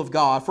people of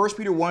God, 1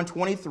 Peter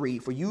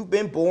 1:23, for you've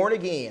been born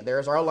again.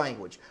 There's our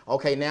language.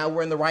 Okay, now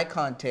we're in the right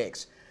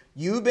context.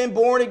 You've been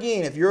born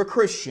again, if you're a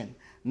Christian,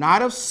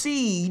 not of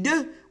seed,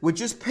 which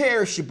is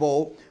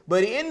perishable,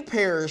 but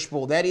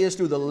imperishable, that is,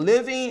 through the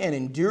living and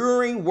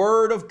enduring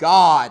word of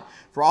God.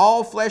 For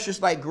all flesh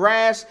is like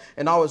grass,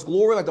 and all its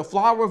glory like the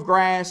flower of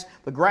grass.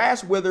 The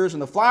grass withers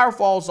and the flower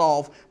falls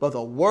off, but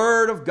the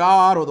word of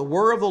God, or the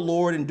word of the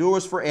Lord,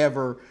 endures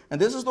forever. And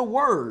this is the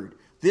word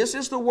This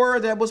is the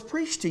word that was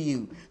preached to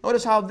you.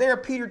 Notice how there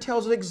Peter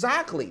tells us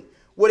exactly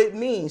what it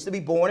means to be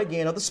born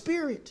again of the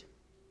Spirit.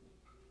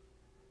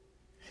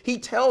 He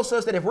tells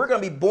us that if we're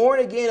going to be born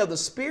again of the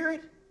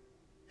Spirit,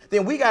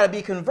 then we got to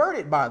be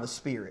converted by the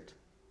Spirit.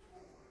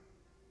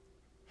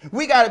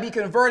 We got to be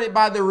converted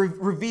by the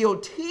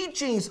revealed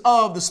teachings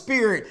of the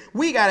Spirit.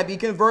 We got to be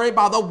converted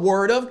by the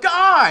Word of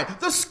God,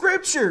 the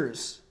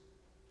Scriptures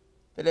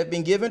that have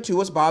been given to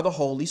us by the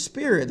Holy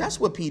Spirit. That's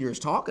what Peter is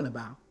talking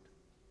about.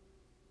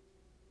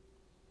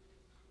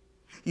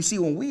 You see,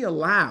 when we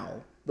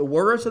allow the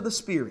words of the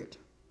Spirit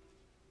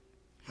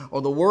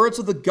or the words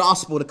of the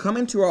gospel to come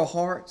into our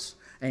hearts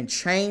and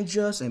change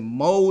us and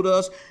mold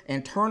us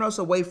and turn us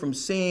away from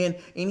sin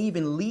and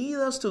even lead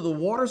us to the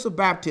waters of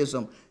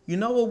baptism, you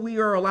know what we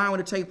are allowing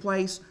to take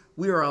place?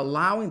 We are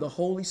allowing the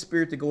Holy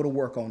Spirit to go to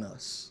work on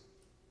us.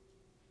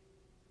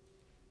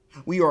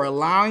 We are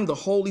allowing the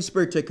Holy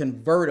Spirit to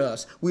convert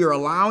us. We are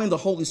allowing the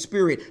Holy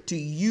Spirit to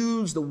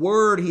use the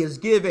word he has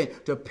given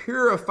to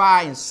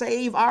purify and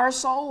save our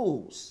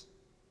souls.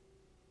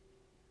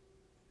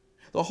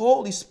 The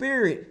Holy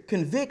Spirit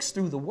convicts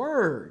through the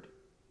word.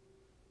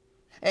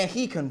 And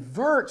he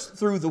converts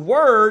through the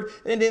word.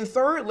 And then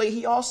thirdly,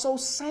 he also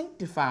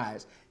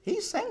sanctifies.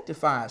 He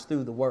sanctifies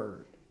through the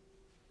word.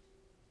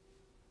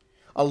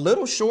 A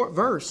little short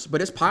verse,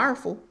 but it's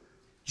powerful.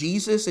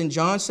 Jesus in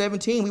John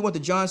 17, we went to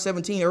John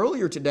 17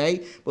 earlier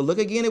today, but look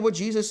again at what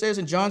Jesus says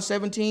in John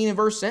 17 and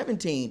verse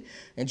 17.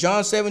 In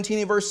John 17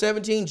 and verse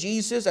 17,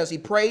 Jesus, as he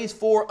prays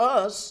for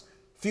us,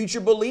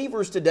 future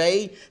believers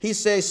today, he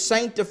says,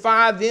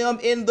 sanctify them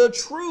in the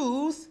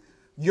truth.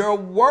 Your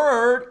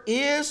word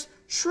is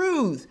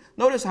truth.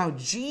 Notice how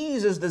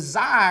Jesus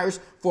desires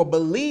for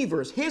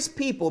believers, his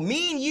people,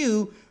 me and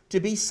you, to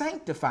be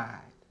sanctified.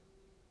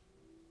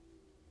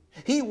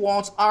 He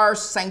wants our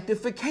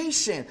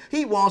sanctification.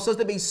 He wants us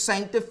to be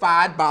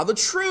sanctified by the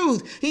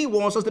truth. He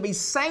wants us to be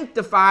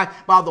sanctified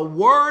by the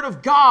word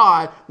of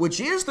God,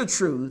 which is the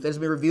truth that has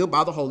been revealed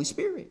by the Holy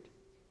Spirit.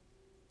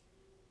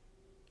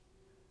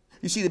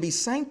 You see, to be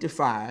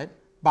sanctified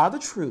by the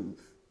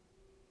truth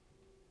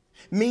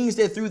means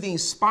that through the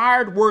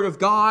inspired word of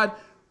God,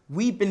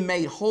 we've been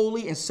made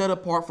holy and set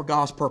apart for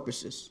God's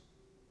purposes.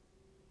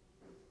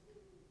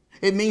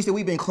 It means that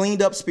we've been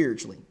cleaned up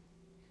spiritually.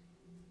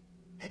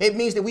 It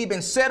means that we've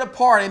been set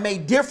apart and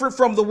made different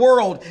from the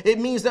world. It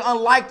means that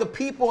unlike the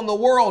people in the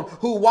world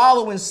who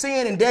wallow in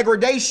sin and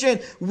degradation,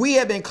 we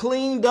have been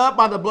cleaned up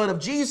by the blood of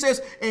Jesus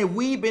and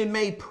we've been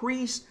made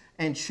priests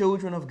and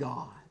children of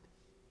God.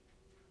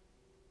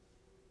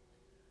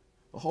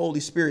 The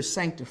Holy Spirit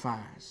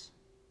sanctifies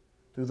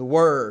through the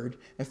word.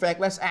 In fact,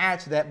 let's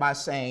add to that by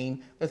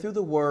saying that through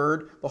the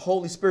word, the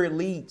Holy Spirit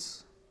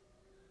leads.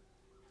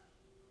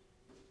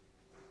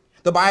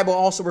 The Bible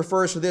also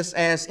refers to this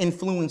as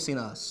influencing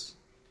us.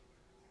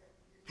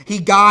 He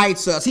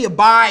guides us. He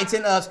abides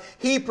in us.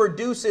 He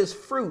produces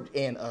fruit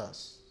in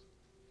us.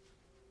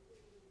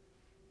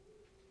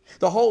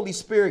 The Holy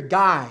Spirit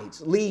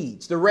guides,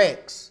 leads,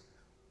 directs,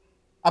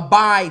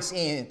 abides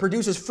in,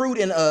 produces fruit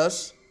in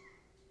us,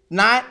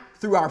 not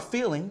through our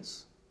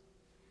feelings,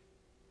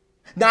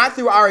 not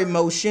through our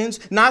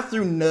emotions, not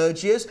through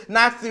nudges,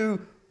 not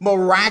through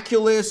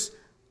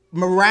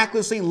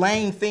miraculously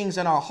laying things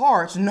in our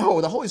hearts. No,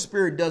 the Holy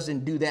Spirit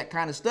doesn't do that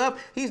kind of stuff.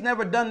 He's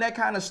never done that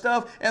kind of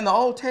stuff in the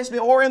Old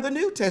Testament or in the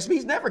New Testament.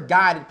 He's never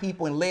guided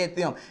people and led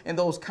them in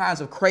those kinds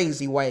of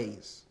crazy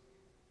ways.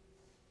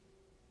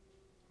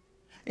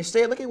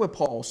 Instead, look at what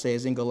Paul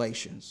says in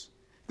Galatians.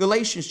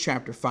 Galatians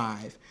chapter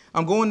 5.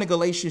 I'm going to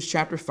Galatians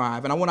chapter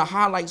 5, and I want to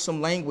highlight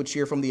some language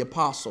here from the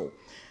apostle.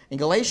 In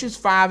Galatians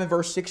 5 and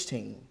verse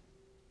 16,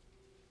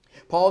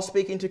 Paul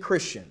speaking to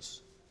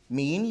Christians,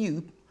 me and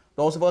you,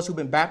 those of us who've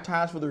been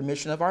baptized for the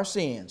remission of our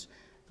sins.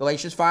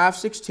 Galatians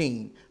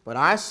 5:16. But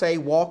I say,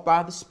 walk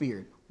by the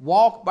Spirit.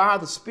 Walk by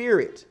the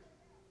Spirit.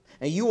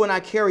 And you will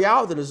not carry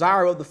out the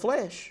desire of the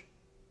flesh.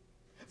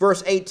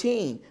 Verse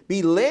 18.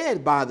 Be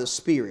led by the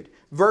Spirit.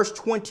 Verse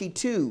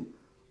 22.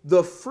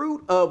 The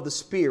fruit of the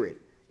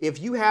Spirit. If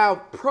you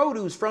have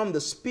produce from the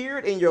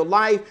Spirit in your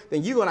life,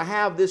 then you're going to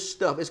have this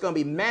stuff. It's going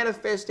to be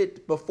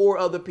manifested before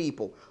other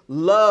people.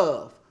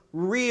 Love.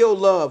 Real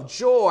love,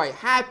 joy,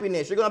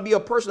 happiness. You're going to be a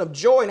person of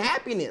joy and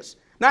happiness,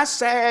 not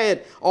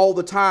sad all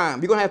the time.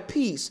 You're going to have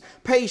peace,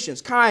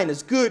 patience,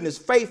 kindness, goodness,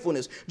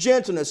 faithfulness,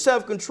 gentleness,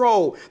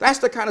 self-control. That's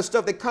the kind of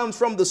stuff that comes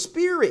from the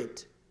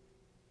Spirit.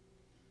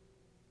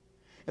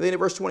 And then in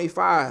verse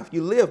 25,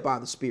 you live by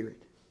the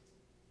Spirit.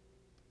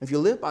 If you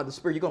live by the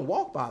Spirit, you're going to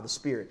walk by the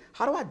Spirit.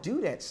 How do I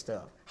do that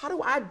stuff? How do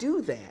I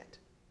do that?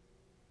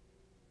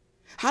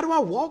 How do I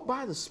walk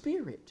by the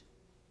Spirit?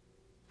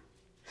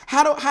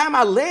 How am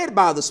I led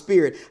by the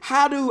Spirit?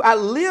 How do I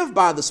live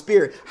by the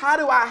Spirit? How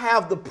do I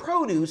have the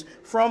produce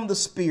from the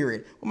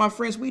Spirit? Well, my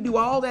friends, we do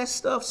all that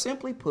stuff,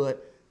 simply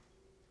put,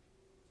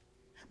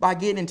 by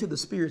getting into the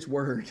Spirit's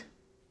Word.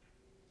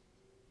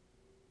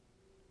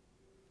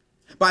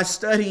 By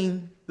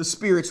studying the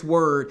Spirit's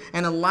word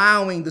and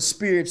allowing the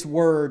Spirit's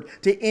word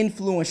to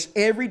influence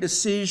every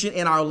decision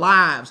in our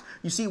lives.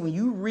 You see, when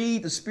you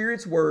read the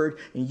Spirit's word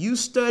and you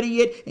study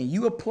it and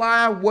you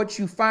apply what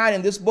you find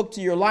in this book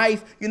to your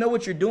life, you know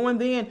what you're doing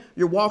then?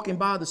 You're walking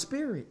by the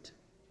Spirit.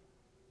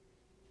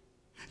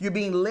 You're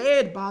being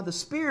led by the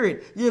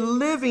Spirit. You're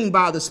living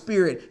by the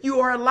Spirit.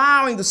 You are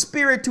allowing the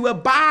Spirit to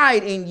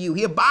abide in you.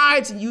 He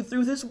abides in you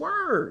through His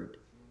word.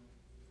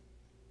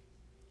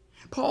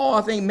 Paul,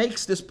 I think,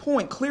 makes this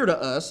point clear to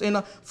us in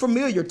a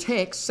familiar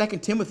text, 2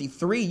 Timothy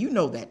 3. You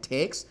know that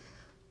text,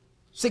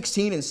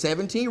 16 and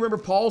 17. Remember,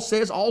 Paul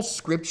says all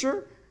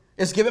Scripture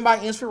is given by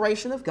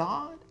inspiration of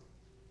God.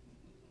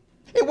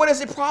 And what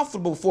is it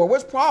profitable for?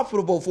 What's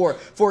profitable for?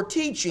 For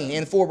teaching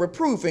and for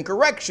reproof and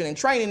correction and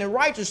training in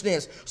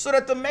righteousness, so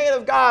that the man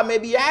of God may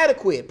be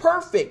adequate,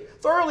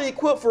 perfect, thoroughly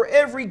equipped for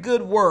every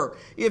good work.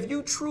 If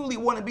you truly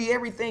want to be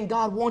everything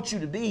God wants you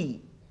to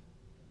be,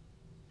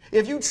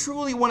 if you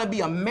truly want to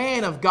be a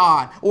man of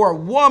God or a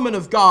woman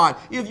of God,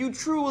 if you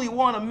truly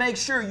want to make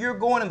sure you're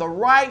going in the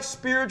right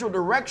spiritual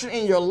direction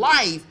in your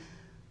life,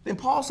 then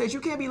Paul says you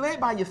can't be led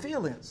by your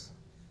feelings.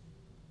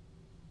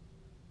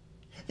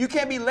 You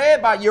can't be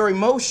led by your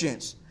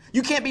emotions.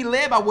 You can't be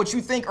led by what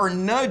you think are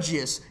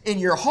nudges in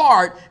your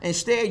heart.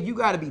 Instead, you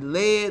got to be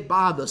led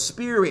by the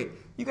Spirit.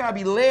 You got to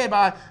be led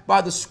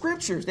by the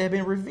Scriptures that have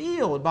been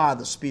revealed by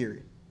the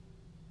Spirit.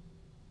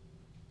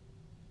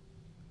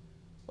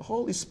 The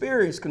Holy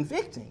Spirit is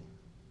convicting.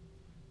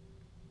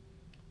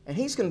 And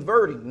He's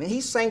converting, and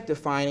He's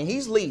sanctifying, and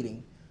He's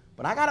leading.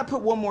 But I got to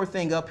put one more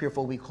thing up here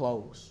before we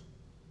close.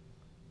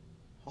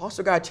 I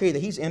also got to tell you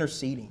that He's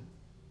interceding.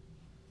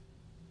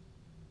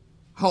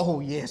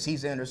 Oh, yes,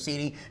 He's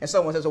interceding. And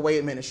someone says, oh, wait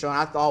a minute, Shawn,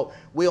 I thought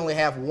we only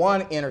have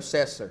one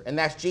intercessor, and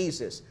that's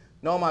Jesus.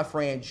 No, my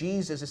friend,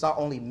 Jesus is our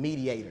only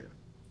mediator.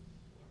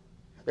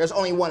 There's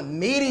only one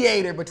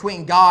mediator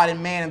between God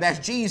and man, and that's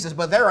Jesus.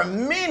 But there are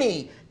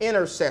many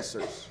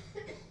intercessors,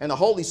 and the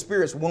Holy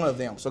Spirit is one of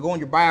them. So go in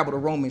your Bible to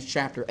Romans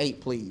chapter 8,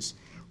 please.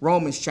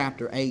 Romans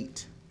chapter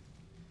 8.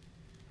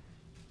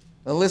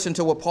 Now listen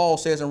to what Paul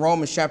says in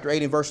Romans chapter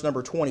 8 and verse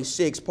number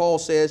 26. Paul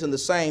says, in the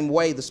same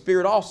way, the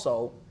Spirit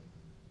also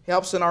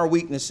helps in our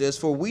weaknesses,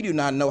 for we do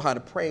not know how to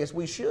pray as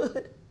we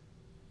should.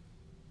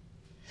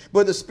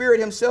 But the Spirit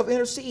Himself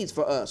intercedes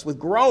for us with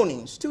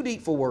groanings too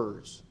deep for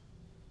words.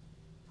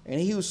 And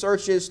He who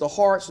searches the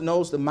hearts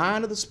knows the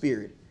mind of the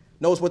Spirit,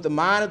 knows what the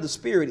mind of the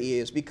Spirit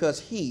is, because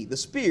He, the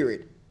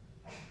Spirit,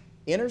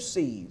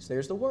 intercedes,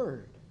 there's the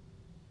word,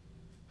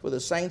 for the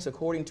saints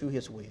according to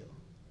His will.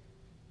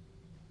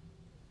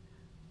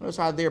 Notice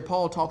how there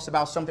Paul talks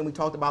about something we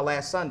talked about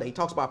last Sunday. He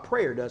talks about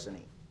prayer, doesn't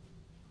he?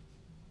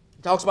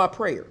 He talks about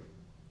prayer.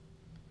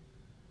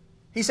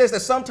 He says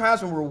that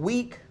sometimes when we're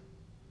weak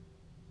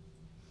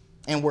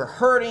and we're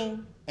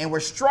hurting and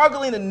we're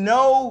struggling to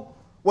know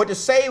what to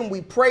say when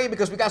we pray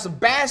because we got some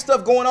bad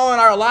stuff going on in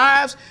our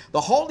lives, the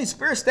Holy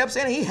Spirit steps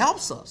in and He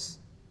helps us.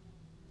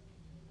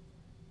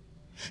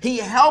 He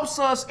helps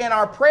us in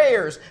our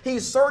prayers.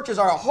 He searches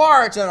our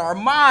hearts and our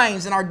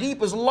minds and our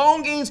deepest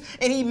longings,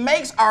 and He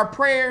makes our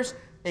prayers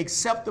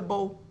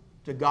acceptable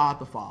to God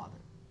the Father.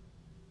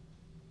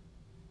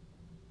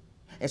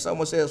 And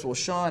someone says, well,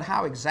 Shawn,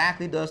 how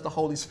exactly does the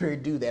Holy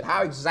Spirit do that?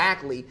 How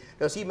exactly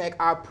does He make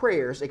our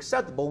prayers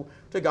acceptable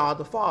to God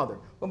the Father?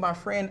 Well, my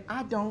friend,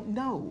 I don't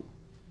know.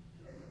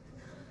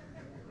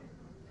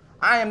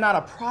 I am not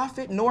a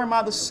prophet, nor am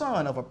I the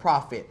son of a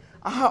prophet.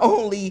 I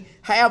only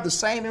have the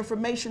same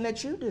information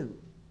that you do.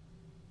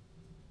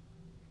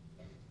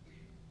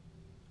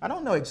 I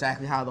don't know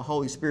exactly how the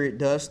Holy Spirit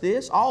does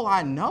this. All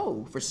I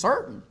know for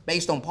certain,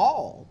 based on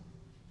Paul,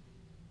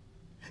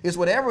 is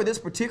whatever this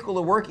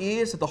particular work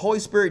is that the Holy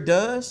Spirit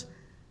does,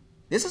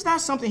 this is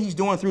not something He's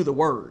doing through the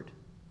Word.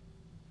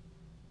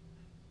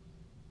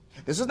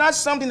 This is not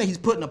something that He's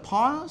putting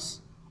upon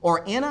us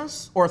or in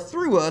us or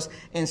through us.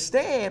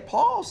 Instead,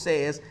 Paul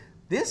says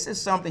this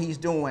is something He's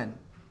doing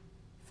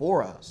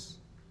for us.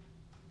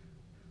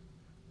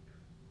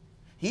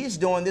 He's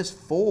doing this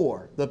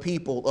for the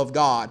people of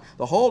God.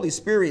 The Holy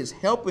Spirit is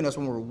helping us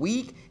when we're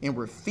weak and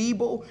we're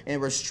feeble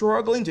and we're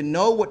struggling to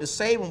know what to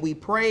say when we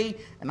pray.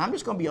 And I'm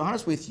just going to be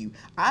honest with you.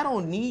 I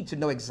don't need to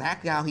know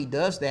exactly how He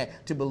does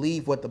that to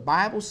believe what the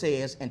Bible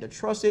says and to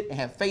trust it and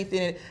have faith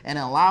in it and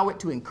allow it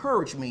to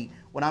encourage me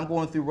when I'm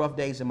going through rough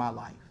days in my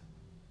life.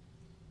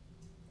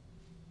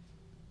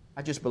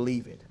 I just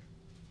believe it.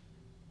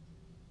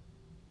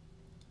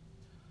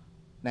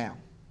 Now,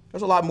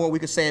 there's a lot more we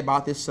could say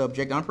about this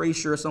subject. I'm pretty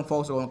sure some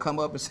folks are going to come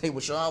up and say, well,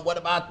 Shawn, what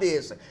about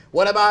this?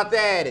 What about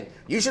that? And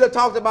you should have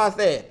talked about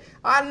that.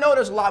 I know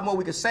there's a lot more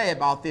we could say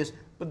about this,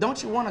 but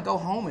don't you want to go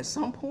home at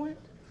some point?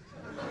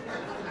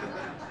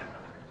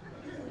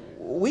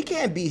 We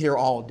can't be here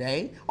all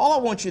day. All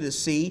I want you to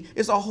see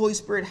is the Holy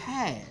Spirit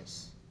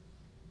has.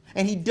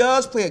 And He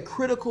does play a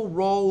critical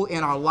role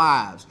in our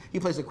lives. He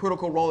plays a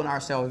critical role in our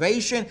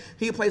salvation.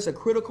 He plays a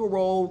critical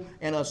role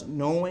in us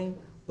knowing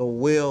the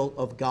will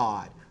of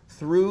God.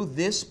 Through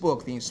this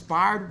book, the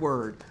inspired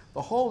word,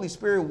 the Holy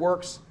Spirit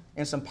works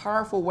in some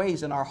powerful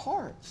ways in our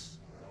hearts.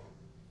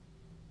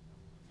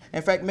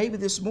 In fact, maybe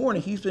this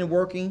morning he's been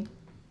working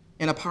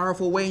in a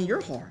powerful way in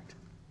your heart.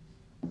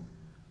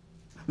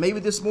 Maybe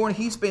this morning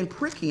he's been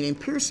pricking and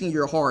piercing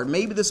your heart.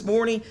 Maybe this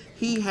morning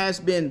he has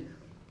been,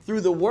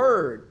 through the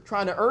word,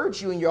 trying to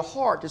urge you in your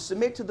heart to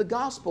submit to the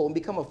gospel and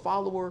become a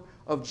follower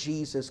of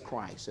Jesus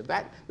Christ. If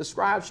that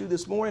describes you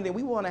this morning, then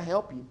we want to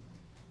help you.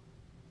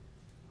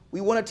 We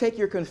want to take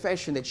your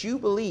confession that you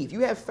believe, you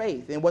have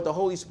faith in what the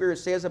Holy Spirit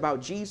says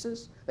about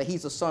Jesus, that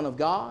he's the Son of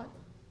God,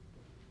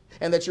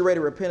 and that you're ready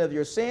to repent of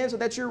your sins,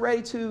 and that you're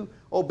ready to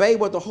obey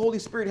what the Holy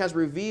Spirit has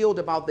revealed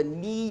about the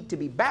need to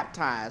be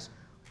baptized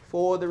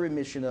for the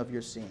remission of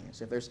your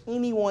sins. If there's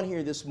anyone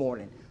here this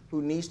morning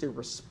who needs to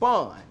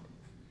respond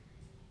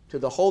to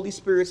the Holy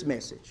Spirit's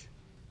message,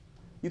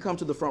 you come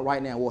to the front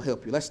right now. We'll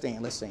help you. Let's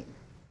stand. Let's sing.